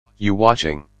You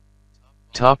watching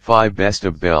Top 5 Best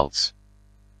of Belts.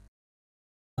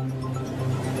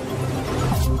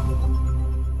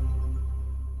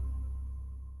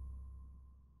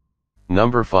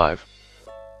 Number 5.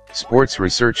 Sports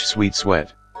Research Sweet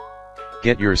Sweat.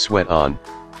 Get your sweat on.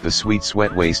 The Sweet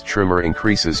Sweat Waist Trimmer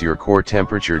increases your core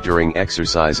temperature during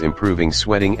exercise, improving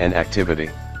sweating and activity.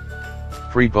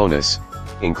 Free bonus,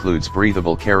 includes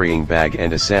breathable carrying bag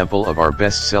and a sample of our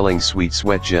best-selling Sweet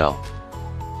Sweat Gel.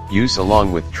 Use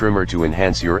along with trimmer to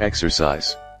enhance your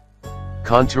exercise.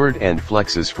 Contoured and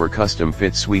flexes for custom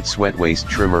fit. Sweet Sweat Waist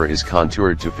Trimmer is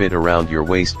contoured to fit around your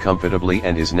waist comfortably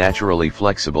and is naturally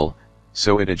flexible,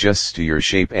 so it adjusts to your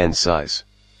shape and size.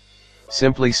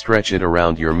 Simply stretch it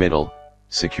around your middle,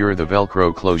 secure the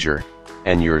Velcro closure,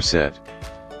 and you're set.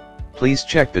 Please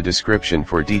check the description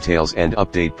for details and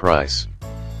update price.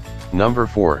 Number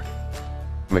 4.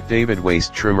 McDavid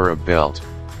Waist Trimmer of Belt.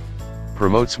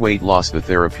 Promotes weight loss. The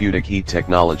therapeutic heat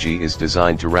technology is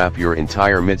designed to wrap your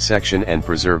entire midsection and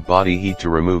preserve body heat to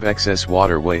remove excess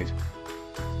water weight.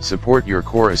 Support your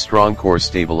core. A strong core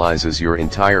stabilizes your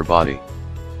entire body.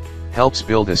 Helps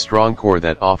build a strong core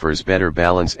that offers better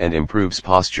balance and improves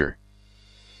posture.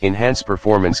 Enhance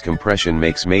performance. Compression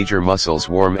makes major muscles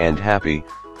warm and happy,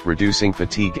 reducing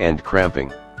fatigue and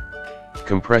cramping.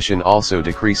 Compression also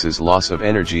decreases loss of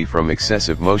energy from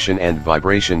excessive motion and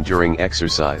vibration during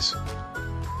exercise.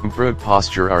 Improved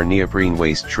posture. Our neoprene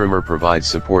waist trimmer provides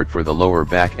support for the lower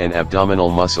back and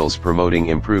abdominal muscles, promoting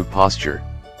improved posture.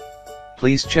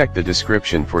 Please check the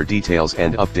description for details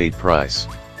and update price.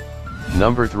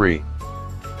 Number 3.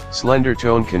 Slender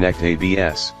Tone Connect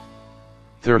ABS.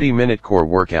 30-minute core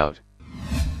workout.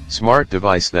 Smart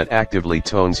device that actively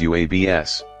tones you.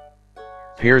 ABS.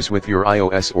 Pairs with your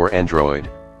iOS or Android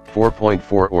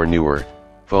 4.4 or newer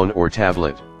phone or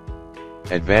tablet.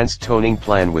 Advanced toning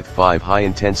plan with 5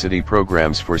 high-intensity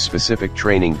programs for specific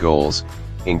training goals,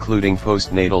 including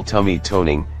postnatal tummy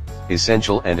toning,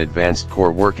 essential and advanced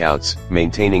core workouts,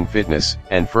 maintaining fitness,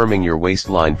 and firming your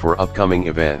waistline for upcoming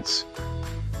events.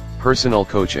 Personal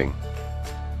coaching.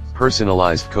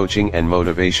 Personalized coaching and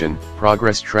motivation,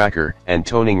 progress tracker, and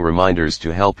toning reminders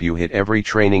to help you hit every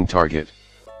training target.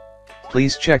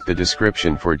 Please check the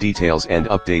description for details and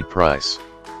update price.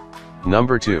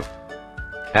 Number 2.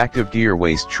 Active Gear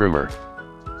Waist Trimmer.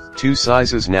 2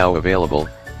 sizes now available.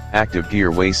 Active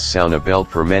Gear Waist Sauna Belt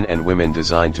for men and women,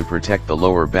 designed to protect the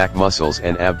lower back muscles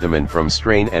and abdomen from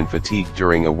strain and fatigue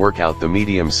during a workout. The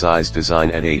medium size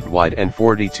design at 8 wide and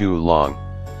 42 long.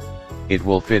 It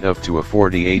will fit up to a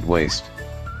 48 waist.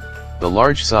 The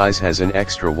large size has an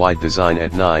extra wide design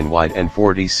at 9 wide and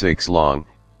 46 long.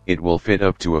 It will fit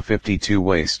up to a 52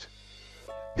 waist.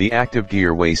 The Active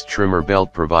Gear Waist Trimmer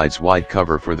Belt provides wide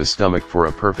cover for the stomach for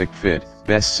a perfect fit,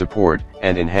 best support,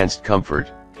 and enhanced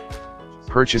comfort.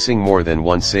 Purchasing more than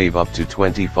one, save up to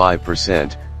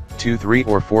 25%, 2, 3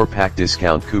 or 4 pack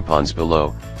discount coupons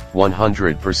below.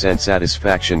 100%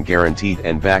 satisfaction guaranteed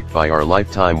and backed by our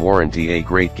lifetime warranty. A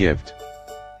great gift.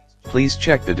 Please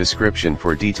check the description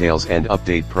for details and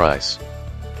update price.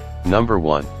 Number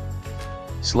 1.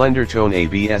 Slender Tone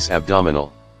ABS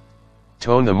Abdominal.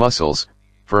 Tone the muscles,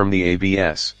 firm the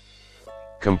ABS.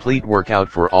 Complete workout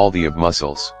for all the ab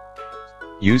muscles.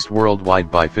 Used worldwide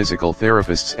by physical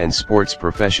therapists and sports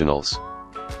professionals.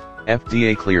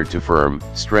 FDA cleared to firm,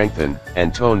 strengthen,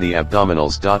 and tone the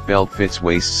abdominals. Belt fits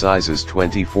waist sizes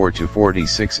 24 to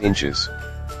 46 inches.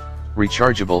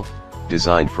 Rechargeable,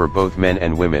 designed for both men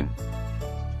and women.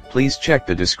 Please check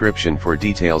the description for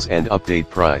details and update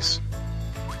price.